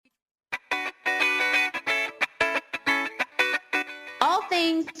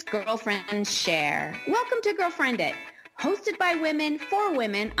things girlfriends share. Welcome to Girlfriend It, hosted by women for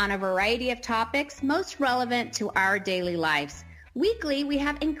women on a variety of topics most relevant to our daily lives. Weekly, we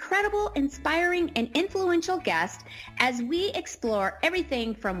have incredible, inspiring, and influential guests as we explore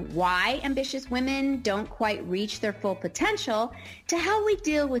everything from why ambitious women don't quite reach their full potential to how we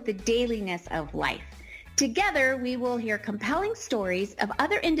deal with the dailiness of life. Together, we will hear compelling stories of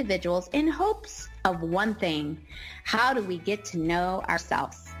other individuals in hopes of one thing: how do we get to know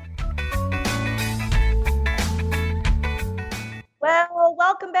ourselves? Well,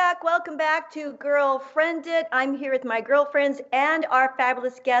 welcome back to Girlfriend It. I'm here with my girlfriends and our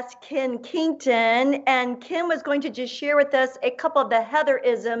fabulous guest, Ken Kington. And Ken was going to just share with us a couple of the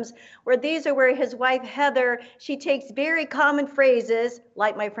Heather-isms, where his wife, Heather, she takes very common phrases,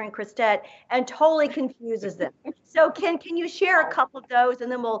 like my friend Christette, and totally confuses them. So, Ken, can you share a couple of those,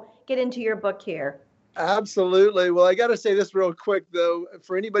 and then we'll get into your book here? Absolutely. Well, I got to say this real quick, though,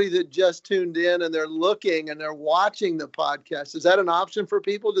 for anybody that just tuned in and they're looking and they're watching the podcast, is that an option for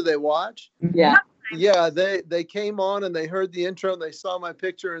people? Do they watch? Yeah. Yeah, they came on and they heard the intro and they saw my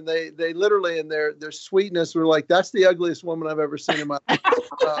picture and they literally in their sweetness were like, that's the ugliest woman I've ever seen in my life.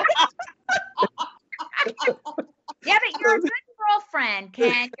 Yeah, but you're a good girlfriend,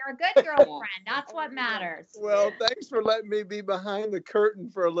 Ken. You're a good girlfriend. That's what matters. Well, thanks for letting me be behind the curtain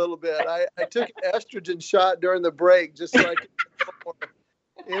for a little bit. I took an estrogen shot during the break just so I could.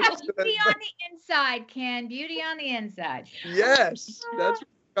 Beauty on the inside, Ken. Beauty on the inside. Yes, that's where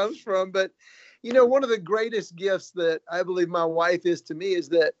it comes from. But, you know, one of the greatest gifts that I believe my wife is to me is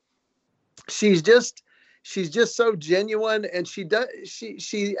that she's just so genuine, and she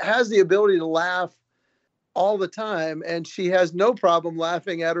has the ability to laugh all the time, and she has no problem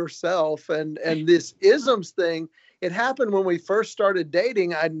laughing at herself. And this isms thing, it happened when we first started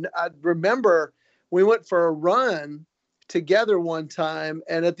dating. I remember we went for a run together one time,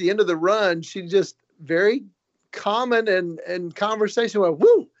 and at the end of the run, she just very common and conversation went,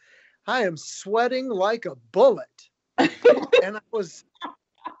 "Woo, I am sweating like a bullet." And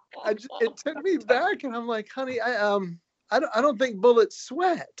it took me back, and I'm like, "Honey, I don't think bullets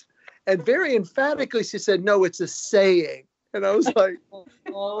sweat." And very emphatically, she said, "No, it's a saying." And I was like,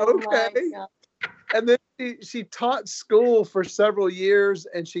 okay. And then she taught school for several years,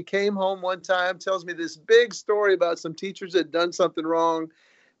 and she came home one time, tells me this big story about some teachers that had done something wrong,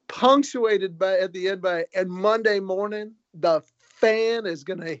 punctuated at the end by, "And Monday morning, the fan is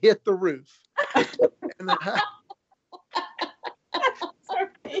going to hit the roof." And I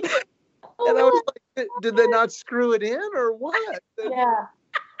was like, did they not screw it in or what? Yeah.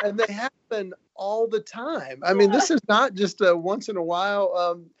 And they happen all the time. I mean, this is not just a once in a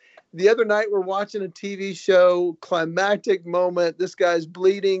while. The other night we're watching a TV show, climactic moment. This guy's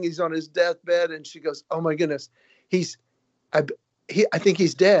bleeding. He's on his deathbed. And she goes, "Oh my goodness. I think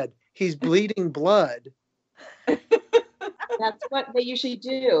he's dead. He's bleeding blood." That's what they usually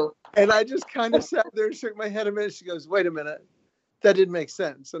do. And I just kind of sat there and shook my head a minute. She goes, "Wait a minute. That didn't make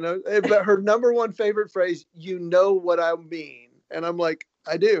sense." But her number one favorite phrase, "You know what I mean." And I'm like,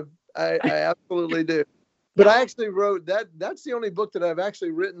 I do. I absolutely do. But I actually wrote that. That's the only book that I've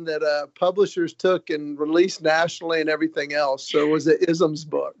actually written that publishers took and released nationally and everything else. So it was the isms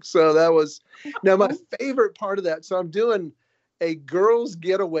book. So that was, now my favorite part of that. So I'm doing a girls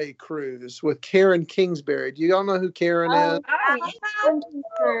getaway cruise with Karen Kingsbury. Do you all know who Karen is?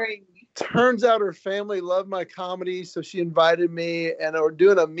 Turns out her family loved my comedy, so she invited me, and we're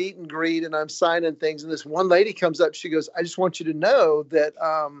doing a meet and greet, and I'm signing things. And this one lady comes up, she goes, "I just want you to know that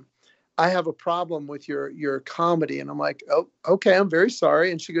I have a problem with your comedy." And I'm like, "Oh, okay, I'm very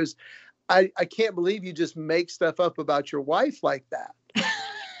sorry." And she goes, I can't believe you just make stuff up about your wife like that."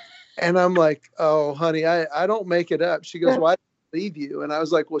 And I'm like, "Oh, honey, I don't make it up." She goes, "Well, I don't believe you." And I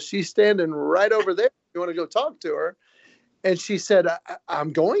was like, "Well, she's standing right over there. You want to go talk to her?" And she said,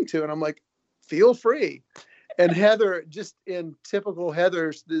 I'm going to. And I'm like, "Feel free." And Heather, just in typical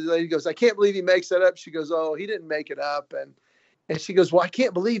Heather, the lady goes, "I can't believe he makes that up." She goes, "Oh, he didn't make it up." And she goes, "Well, I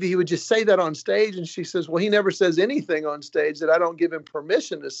can't believe he would just say that on stage." And she says, "Well, he never says anything on stage that I don't give him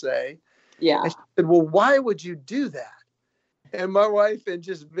permission to say." Yeah. And she said, "Well, why would you do that?" And my wife, in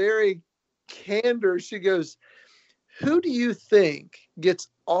just very candor, she goes, "Who do you think gets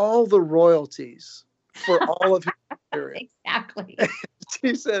all the royalties for all of his material?" Exactly.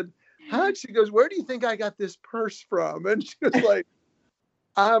 She said, "Huh?" She goes, "Where do you think I got this purse from?" And she was like,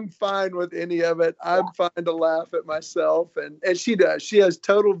 "I'm fine with any of it. I'm fine to laugh at myself." And she does. She has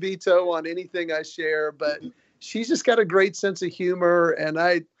total veto on anything I share, but she's just got a great sense of humor.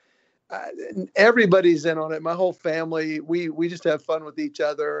 And everybody's in on it. My whole family, we just have fun with each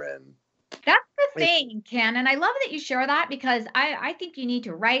other. And That's the thing, Ken. And I love that you share that, because I think you need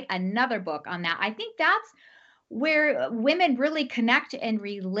to write another book on that. I think that's where women really connect and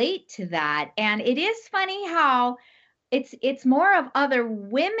relate to that. And it is funny how it's more of other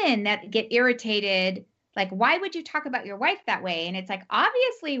women that get irritated. Like, why would you talk about your wife that way? And it's like,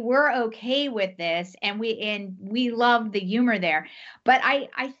 obviously we're okay with this, and we love the humor there. But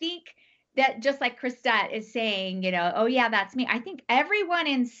I think that, just like Christette is saying, oh yeah, that's me. I think everyone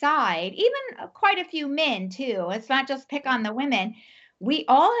inside, even quite a few men too, it's not just pick on the women. We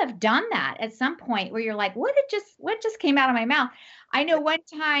all have done that at some point, where you're like, what just came out of my mouth? I know one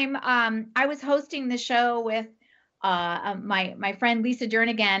time I was hosting the show with my friend Lisa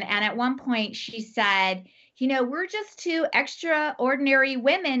Jernigan, and at one point she said, we're just two extraordinary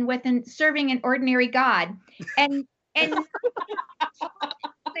women serving an ordinary God. And like,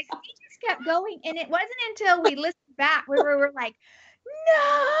 we just kept going, and it wasn't until we listened back where we were like,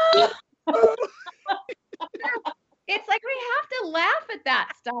 no. It's like, we have to laugh at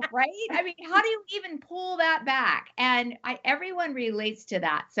that stuff, right? I mean, how do you even pull that back? And everyone relates to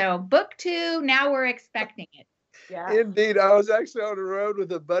that. So book 2, now we're expecting it. Yeah. Indeed. I was actually on the road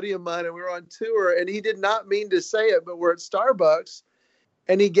with a buddy of mine, and we were on tour, and he did not mean to say it, but we're at Starbucks,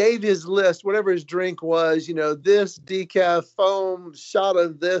 and he gave his list, whatever his drink was, this decaf foam shot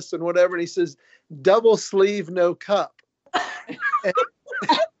of this and whatever. And he says, double sleeve, no cup.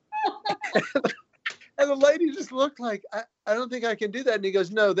 And the lady just looked like, I don't think I can do that. And he goes,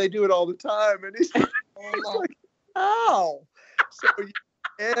 no, they do it all the time. And he's like, oh. So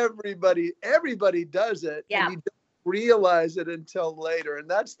everybody does it. Yeah. And you don't realize it until later. And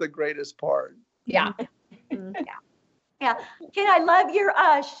that's the greatest part. Yeah. Yeah. Ken, I love your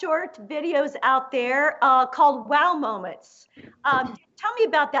short videos out there called Wow Moments. Tell me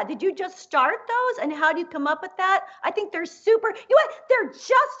about that. Did you just start those, and how do you come up with that? I think they're super, they're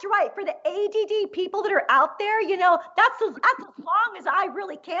just right for the ADD people that are out there. That's as long as I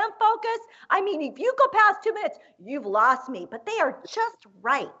really can focus. I mean, if you go past 2 minutes, you've lost me, but they are just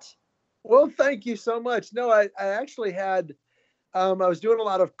right. Well, thank you so much. No, I actually had, I was doing a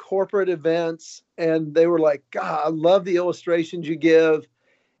lot of corporate events, and they were like, God, I love the illustrations you give.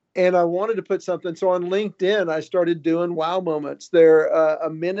 And I wanted to put something. So on LinkedIn, I started doing wow moments. They're a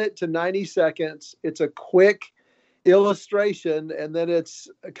minute to 90 seconds. It's a quick illustration, and then it's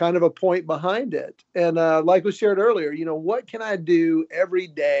kind of a point behind it. And like was shared earlier, what can I do every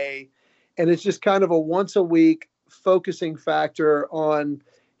day? And it's just kind of a once a week focusing factor on,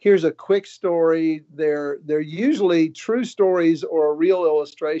 here's a quick story. They're usually true stories or a real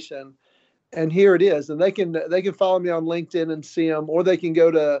illustration. And here it is. And they can follow me on LinkedIn and see them, or they can go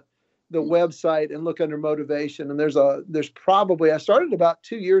to the website and look under motivation. And there's probably, I started about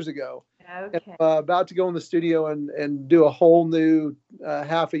 2 years ago. Okay. And, about to go in the studio and do a whole new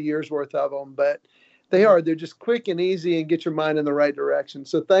half a year's worth of them. But they're just quick and easy and get your mind in the right direction.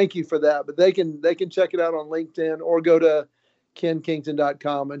 So thank you for that. But they can check it out on LinkedIn, or go to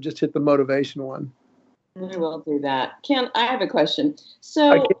kenkington.com and just hit the motivation one. We will do that. Ken, I have a question.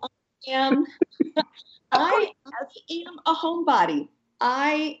 So I am a homebody.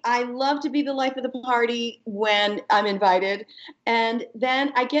 I love to be the life of the party when I'm invited. And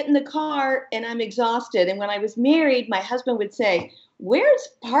then I get in the car and I'm exhausted. And when I was married, my husband would say, where's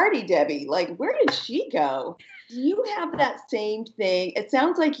Party Debbie? Like, where did she go? Do you have that same thing? It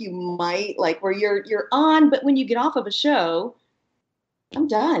sounds like you might, like, where you're on, but when you get off of a show, I'm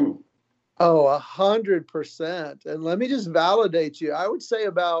done. Oh, 100%. And let me just validate you. I would say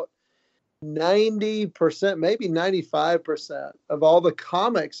about 90%, maybe 95% of all the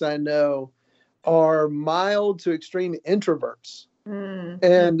comics I know are mild to extreme introverts.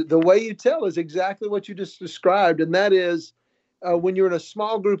 And the way you tell is exactly what you just described. And that is when you're in a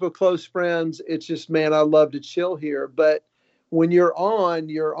small group of close friends, it's just, man, I love to chill here. But when you're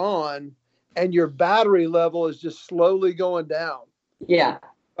on, and your battery level is just slowly going down. Yeah.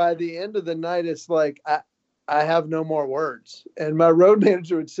 By the end of the night, it's like, I have no more words. And my road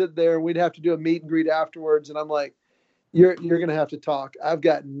manager would sit there, and we'd have to do a meet and greet afterwards. And I'm like, you're going to have to talk. I've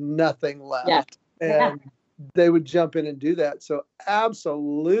got nothing left. Yeah. And they would jump in and do that. So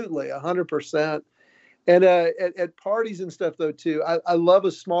absolutely 100%. And at parties and stuff though, too, I love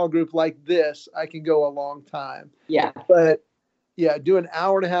a small group like this. I can go a long time. Yeah. But yeah, do an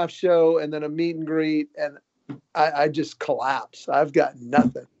hour and a half show and then a meet and greet, and I just collapse. I've got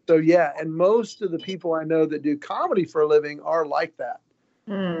nothing. So yeah, and most of the people I know that do comedy for a living are like that.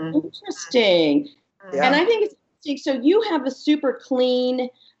 Interesting. Yeah. And I think it's interesting. So you have a super clean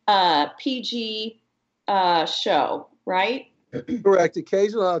PG show, right? Correct.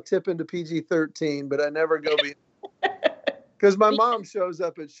 Occasionally I'll tip into PG-13, but I never go beyond. Because my mom shows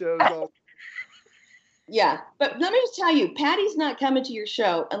up at shows all. Yeah, but let me just tell you, Patty's not coming to your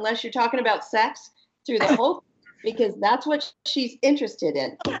show unless you're talking about sex through the whole, because that's what she's interested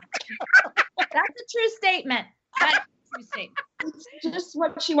in. That's a true statement. That's a true statement. It's just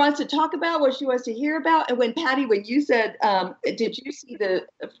what she wants to talk about, what she wants to hear about. And when Patty, when you said, did you see the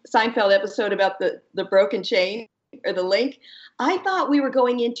Seinfeld episode about the broken chain or the link? I thought we were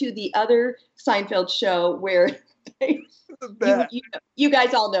going into the other Seinfeld show where you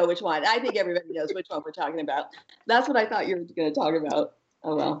guys all know which one. I think everybody knows which one we're talking about. That's what I thought you were going to talk about.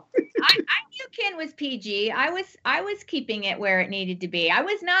 Oh, well. I knew Ken was PG. I was keeping it where it needed to be. I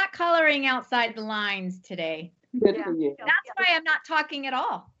was not coloring outside the lines today. Good for you. That's why I'm not talking at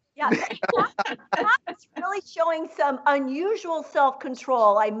all. Yeah, it's really showing some unusual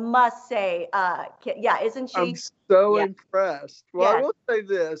self-control, I must say. Yeah, isn't she? I'm so impressed. Well, I will say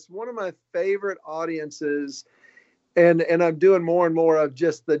this. One of my favorite audiences, and I'm doing more and more of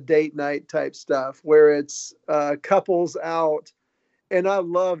just the date night type stuff, where it's couples out. And I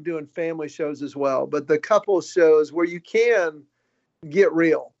love doing family shows as well. But the couples shows where you can get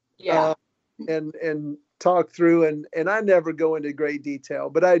real. Yeah. And talk through, and I never go into great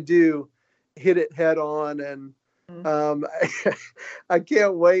detail, but I do hit it head on. And I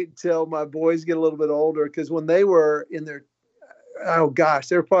can't wait till my boys get a little bit older, because when they were in their,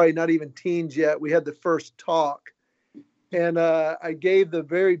 they're probably not even teens yet, we had the first talk, and I gave the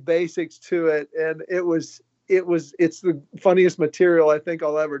very basics to it, and it's the funniest material I think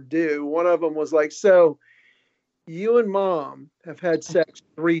I'll ever do. One of them was like, so you and Mom have had sex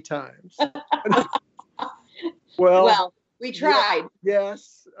 3 times. Well, we tried.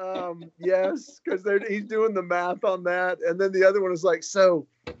 Yes, because he's doing the math on that. And then the other one is like, so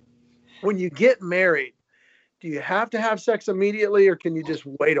when you get married, do you have to have sex immediately, or can you just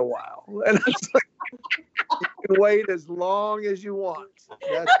wait a while? And it's like, you can wait as long as you want.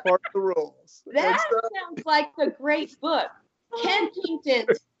 That's part of the rules. That sounds like a great book. Ken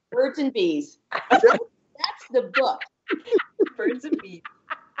Kington's Birds and Bees. That's the book. Birds and Bees.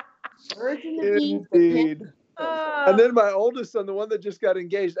 Birds and the Bees. Indeed. And then my oldest son, the one that just got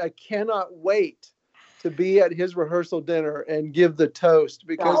engaged, I cannot wait to be at his rehearsal dinner and give the toast,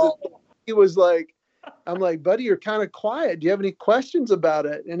 because he was like, I'm like, buddy, you're kind of quiet. Do you have any questions about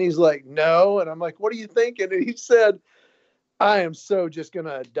it? And he's like, no. And I'm like, what are you thinking? And he said, I am so just going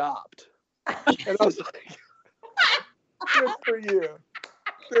to adopt. And I was like, good for you.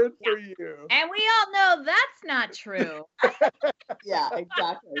 Good for you. And we all know that's not true. Yeah,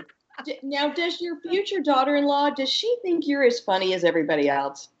 exactly. Now, does your future daughter-in-law, does she think you're as funny as everybody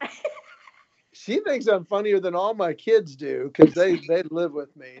else? She thinks I'm funnier than all my kids do, because they live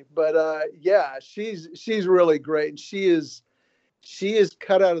with me. But yeah, she's really great. She is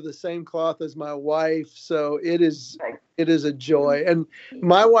cut out of the same cloth as my wife, so it is a joy. And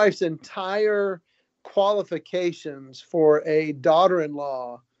my wife's entire qualifications for a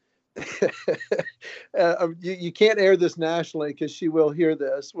daughter-in-law, you can't air this nationally because she will hear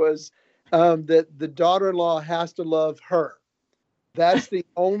this, was that the daughter-in-law has to love her. That's the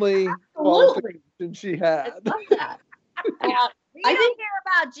only qualification she had. I love that. We don't care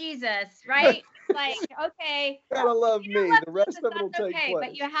about Jesus, right? Like, okay. You gotta love me. The rest of it will take place.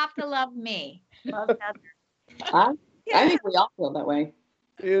 But you have to love me. Love that. I think we all feel that way.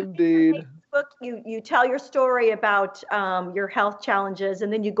 Indeed. Book, you tell your story about your health challenges,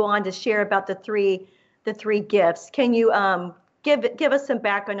 and then you go on to share about the three gifts. Can you give us some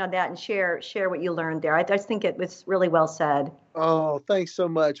background on that and share what you learned there? I just think it was really well said. Oh, thanks so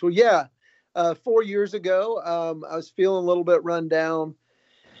much. Well, yeah, 4 years ago, I was feeling a little bit run down.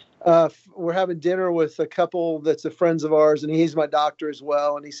 We're having dinner with a couple that's friends of ours, and he's my doctor as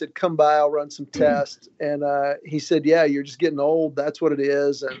well. And he said, come by, I'll run some tests. And he said, yeah, you're just getting old. That's what it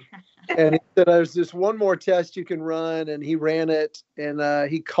is. And he said, there's just one more test you can run. And he ran it. And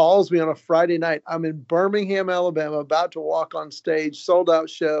he calls me on a Friday night. I'm in Birmingham, Alabama, about to walk on stage, sold out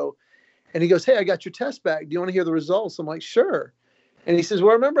show. And he goes, hey, I got your test back. Do you want to hear the results? I'm like, sure. And he says,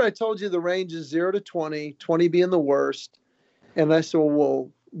 well, remember I told you the range is 0 to 20, 20 being the worst. And I said, well,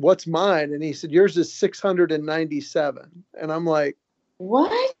 what's mine? And he said, yours is 697. And I'm like,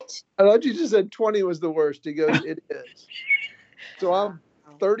 what? I thought you just said 20 was the worst. He goes, it is. So I'm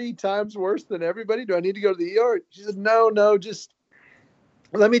 30 times worse than everybody. Do I need to go to the ER? She said, no, just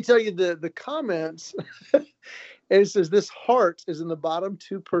let me tell you the comments. And it says, this heart is in the bottom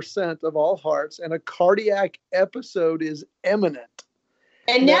 2% of all hearts, and a cardiac episode is imminent.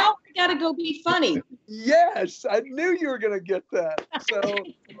 And now I got to go be funny. Yes, I knew you were going to get that.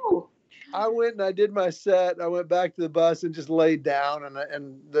 So I went and I did my set. I went back to the bus and just laid down.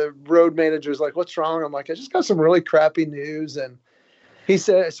 And the road manager was like, what's wrong? I'm like, I just got some really crappy news. And he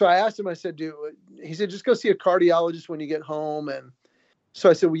said, so I asked him, I said, he said, just go see a cardiologist when you get home. And so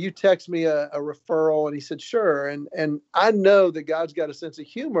I said, will you text me a referral? And he said, sure. And I know that God's got a sense of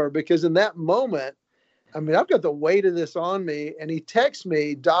humor, because in that moment, I mean, I've got the weight of this on me. And he texts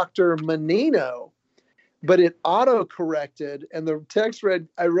me Dr. Menino, but it auto-corrected. And the text read,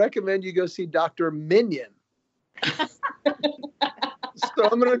 I recommend you go see Dr. Minion. So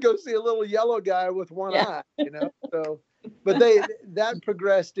I'm going to go see a little yellow guy with one eye, So, but that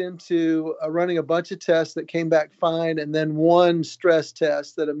progressed into running a bunch of tests that came back fine, and then one stress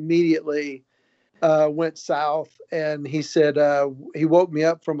test that immediately went south. And he said he woke me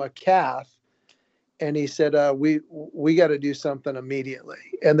up from a cath, and he said we got to do something immediately.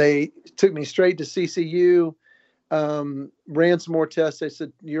 And they took me straight to CCU, ran some more tests. They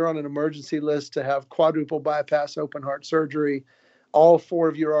said, you're on an emergency list to have quadruple bypass open heart surgery. All 4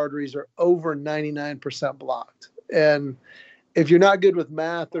 of your arteries are over 99% blocked. And if you're not good with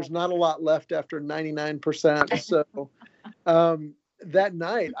math, there's not a lot left after 99%. So that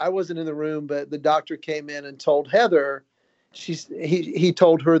night, I wasn't in the room, but the doctor came in and told Heather, he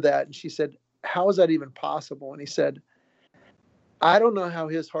told her that. And she said, how is that even possible? And he said, I don't know how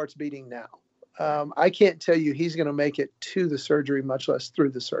his heart's beating now. I can't tell you he's going to make it to the surgery, much less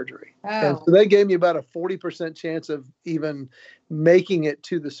through the surgery. Oh. And so they gave me about a 40% chance of even making it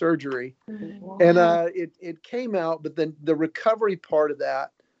to the surgery. Wow. And it came out, but then the recovery part of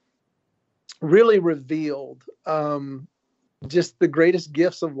that really revealed just the greatest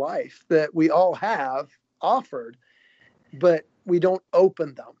gifts of life that we all have offered, but we don't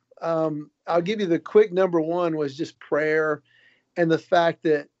open them. I'll give you the quick number one was just prayer, and the fact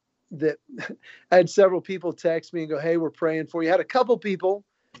that I had several people text me and go, hey, we're praying for you. I had a couple people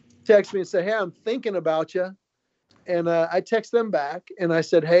text me and say, hey, I'm thinking about you. And I text them back and I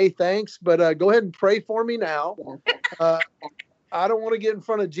said, hey, thanks, but go ahead and pray for me now. I don't want to get in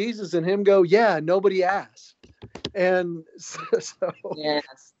front of Jesus and him go, yeah, nobody asked. And so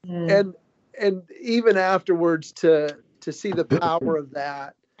yes. And even afterwards to see the power of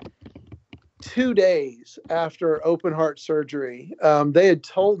that, 2 days after open heart surgery, they had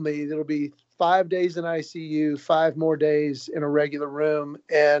told me it'll be 5 days in ICU, 5 more days in a regular room.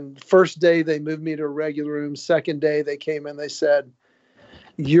 And first day they moved me to a regular room. Second day they came in, they said,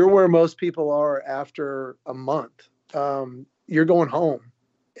 you're where most people are after a month. You're going home.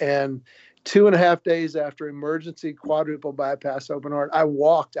 And 2.5 days after emergency quadruple bypass open heart, I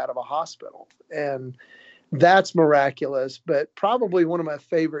walked out of a hospital. And that's miraculous. But probably one of my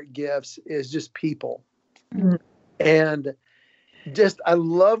favorite gifts is just people. Mm-hmm. And just, I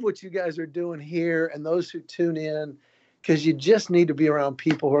love what you guys are doing here and those who tune in, because you just need to be around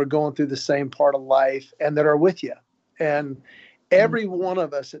people who are going through the same part of life and that are with you. And every one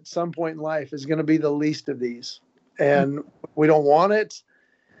of us at some point in life is going to be the least of these. And we don't want it.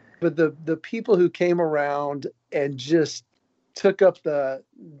 But the people who came around and just took up the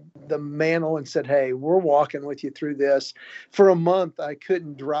mantle and said, hey, we're walking with you through this. For a month, I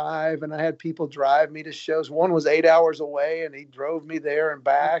couldn't drive, and I had people drive me to shows. One was 8 hours away, and he drove me there and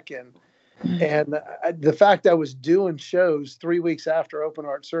back. And the fact I was doing shows 3 weeks after open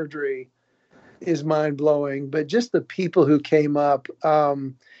heart surgery is mind-blowing. But just the people who came up,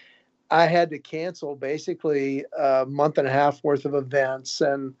 I had to cancel basically a month and a half worth of events,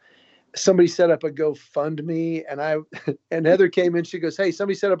 and somebody set up a GoFundMe, and Heather came in, she goes, hey,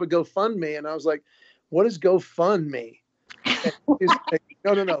 somebody set up a GoFundMe. And I was like, what is GoFundMe? And he's like,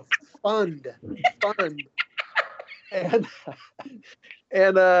 no, fund.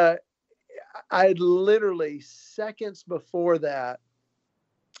 And I literally seconds before that,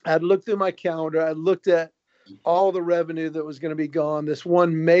 I'd looked through my calendar. I looked at all the revenue that was going to be gone. This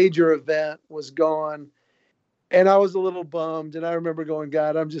one major event was gone. And I was a little bummed. And I remember going,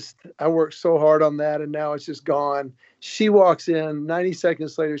 God, I worked so hard on that, and now it's just gone. She walks in 90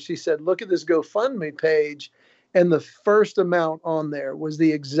 seconds later. She said, look at this GoFundMe page. And the first amount on there was the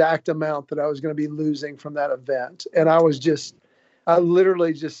exact amount that I was going to be losing from that event. And I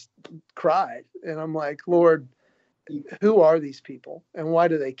literally just cried. And I'm like, Lord, who are these people and why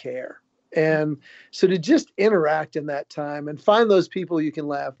do they care? And so to just interact in that time and find those people you can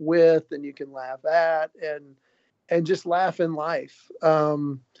laugh with and you can laugh at and just laugh in life.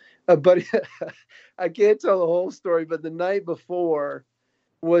 But I can't tell the whole story, but the night before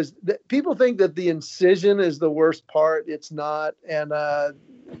was that people think that the incision is the worst part. It's not. And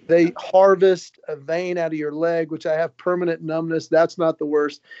they harvest a vein out of your leg, which I have permanent numbness. That's not the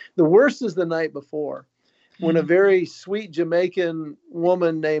worst. The worst is the night before, when a very sweet Jamaican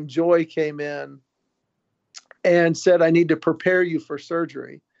woman named Joy came in and said, I need to prepare you for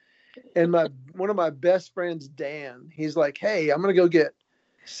surgery. And one of my best friends, Dan, he's like, hey, I'm going to go get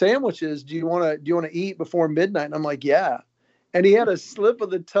sandwiches. Do you want to eat before midnight? And I'm like, yeah. And he had a slip of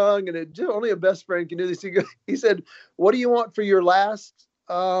the tongue, and it just, only a best friend can do this. He said, "What do you want for your last?"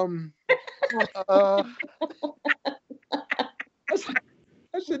 I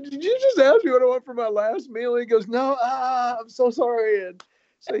said, "Did you just ask me what I want for my last meal?" And he goes, "No, I'm so sorry." And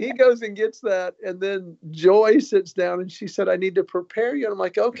so he goes and gets that. And then Joy sits down and she said, "I need to prepare you." And I'm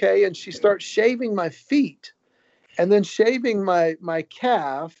like, "Okay." And she starts shaving my feet and then shaving my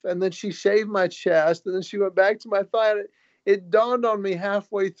calf. And then she shaved my chest. And then she went back to my thigh. It dawned on me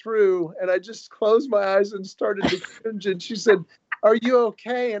halfway through, and I just closed my eyes and started to cringe. And she said, "Are you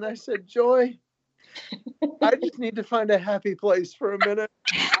okay?" And I said, "Joy, I just need to find a happy place for a minute."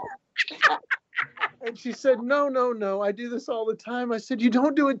 And she said, no, I do this all the time. I said, "You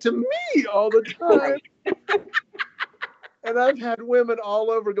don't do it to me all the time." And I've had women all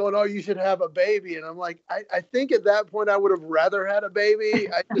over going, "Oh, you should have a baby." And I'm like, I think at that point I would have rather had a baby.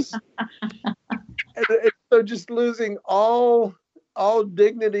 And so just losing all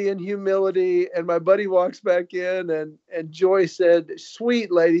dignity and humility. And my buddy walks back in, and Joy said,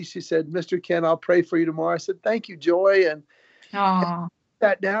 "Sweet lady," she said, "Mr. Ken, I'll pray for you tomorrow." I said, "Thank you, Joy." And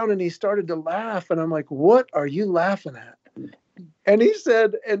sat down and he started to laugh. And I'm like, "What are you laughing at?" And he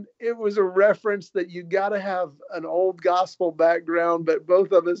said, and it was a reference that you got to have an old gospel background, but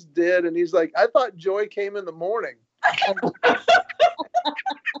both of us did. And he's like, "I thought Joy came in the morning."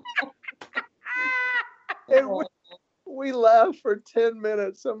 And we laughed for 10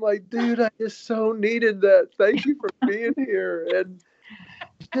 minutes. I'm like, "Dude, I just so needed that. Thank you for being here." And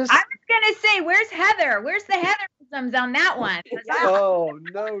just, I was going to say, where's Heather? Where's the Heatherisms on that one? oh,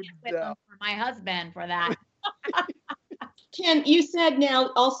 no doubt. For my husband for that. Ken, you said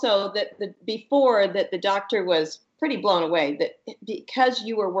now also that before that the doctor was pretty blown away that because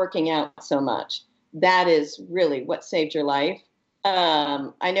you were working out so much, that is really what saved your life.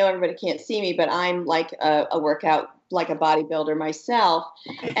 I know everybody can't see me, but I'm like a workout, like a bodybuilder myself.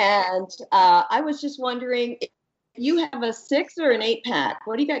 And I was just wondering, if you have a 6 or an 8-pack.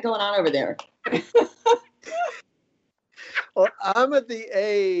 What do you got going on over there? Well, I'm at the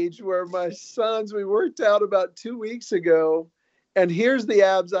age where my sons, we worked out about 2 weeks ago, and here's the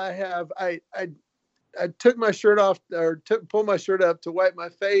abs I have. I took my shirt off, or pulled my shirt up to wipe my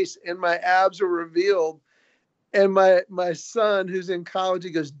face, and my abs are revealed. And my son, who's in college, he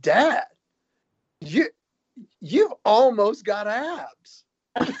goes, "Dad, you've almost got abs."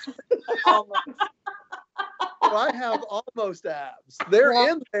 Almost. Well, I have almost abs. They're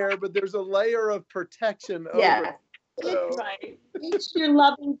in there, but there's a layer of protection over it. So, right. It's your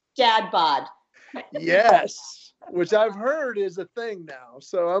loving dad bod. Yes, which I've heard is a thing now.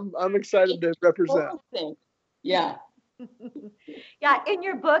 So I'm excited to represent. Yeah. Yeah, in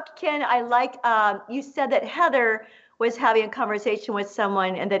your book, Ken, I like you said that Heather was having a conversation with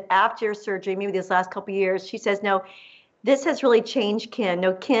someone, and that after your surgery, maybe these last couple of years, she says, "No, this has really changed Ken.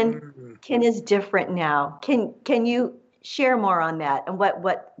 No, Ken is different now." Can you share more on that and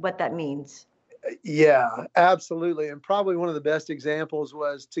what that means? Yeah, absolutely. And probably one of the best examples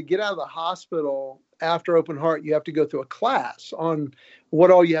was to get out of the hospital after open heart, you have to go through a class on what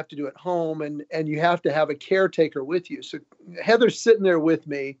all you have to do at home, and you have to have a caretaker with you. So Heather's sitting there with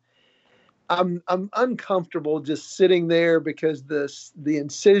me. I'm uncomfortable just sitting there because the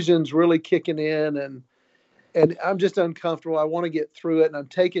incision's really kicking in, and I'm just uncomfortable. I want to get through it, and I'm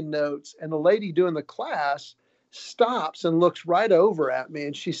taking notes. And the lady doing the class stops and looks right over at me,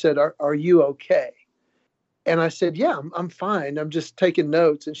 and she said, Are you okay?" And I said, "Yeah, I'm fine. I'm just taking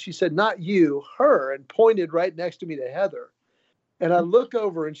notes." And she said, "Not you, her," and pointed right next to me to Heather. And I look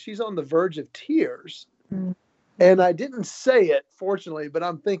over, and she's on the verge of tears. Mm-hmm. And I didn't say it, fortunately, but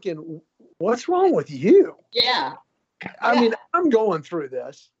I'm thinking, what's wrong with you? Yeah. I mean, I'm going through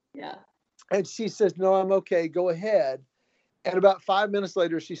this. Yeah. And she says, "No, I'm okay. Go ahead." And about 5 minutes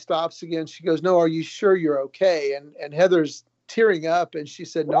later, she stops again. She goes, "No, are you sure you're okay?" And Heather's tearing up, and she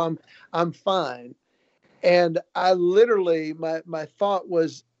said, "No, I'm fine." And I literally, my thought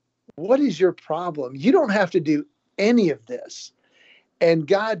was, what is your problem? You don't have to do any of this. And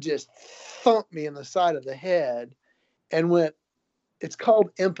God just thumped me in the side of the head and went, "It's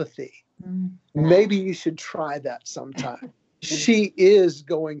called empathy. Mm-hmm. Maybe you should try that sometime." She is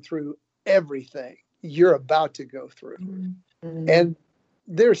going through everything you're about to go through. Mm-hmm. And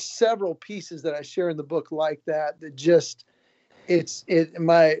there's several pieces that I share in the book like that just,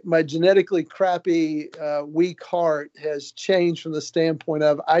 my genetically crappy, weak heart has changed from the standpoint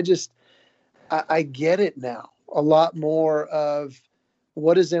of, I get it now a lot more of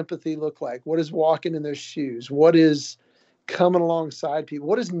what does empathy look like? What is walking in their shoes? What is coming alongside people?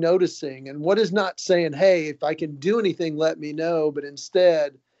 What is noticing? And what is not saying, hey, if I can do anything, let me know, but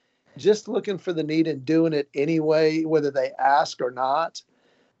instead just looking for the need and doing it anyway, whether they ask or not.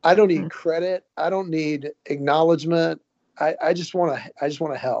 I don't need credit. I don't need acknowledgement. I just want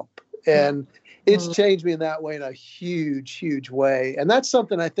to help. And it's changed me in that way in a huge, huge way. And that's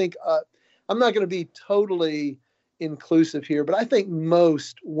something I think, I'm not going to be totally inclusive here, but I think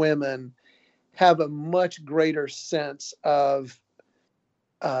most women have a much greater sense of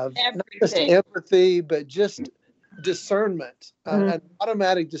not just empathy, but just discernment, an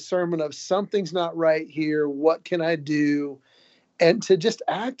automatic discernment of something's not right here. What can I do? And to just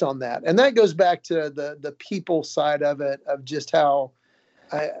act on that. And that goes back to the people side of it, of just how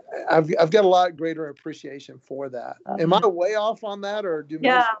I've got a lot greater appreciation for that. Am I way off on that, or do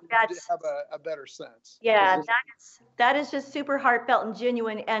most have a better sense? Yeah, that is just super heartfelt and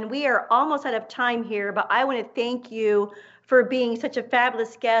genuine. And we are almost out of time here, but I want to thank you for being such a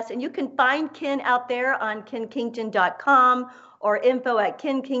fabulous guest. And you can find Ken out there on kenkington.com or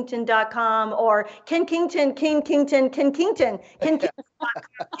info@kenkington.com or Ken Kington.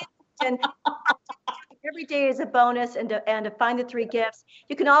 Every day is a bonus, and to find the 3 gifts.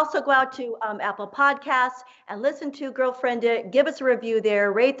 You can also go out to Apple Podcasts and listen to Girlfriend It. Give us a review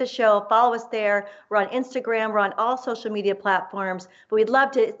there, rate the show, follow us there. We're on Instagram, we're on all social media platforms. But we'd love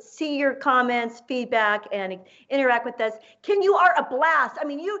to see your comments, feedback, and interact with us. Ken, you are a blast. I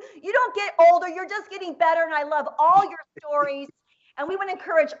mean, you don't get older, you're just getting better, and I love all your stories. And we want to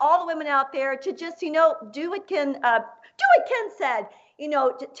encourage all the women out there to just, do what Ken said.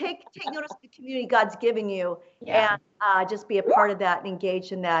 To take notice of the community God's giving you, and just be a part of that and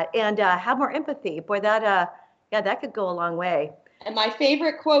engage in that, and have more empathy. Boy, that could go a long way. And my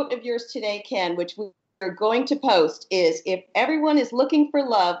favorite quote of yours today, Ken, which we're going to post, is, if everyone is looking for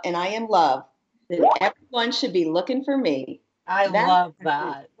love and I am love, then everyone should be looking for me. I love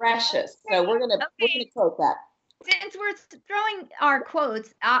that. Precious. So we're gonna quote that. Since we're throwing our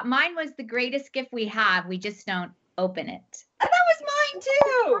quotes, mine was the greatest gift we have. We just don't open it. And that was mine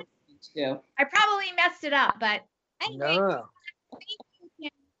too. I probably messed it up, but anyway. No.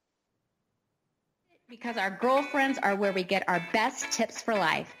 Because our girlfriends are where we get our best tips for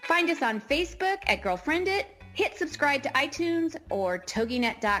life. Find us on Facebook at Girlfriend It. Hit subscribe to iTunes or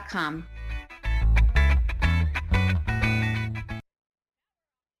TogiNet.com.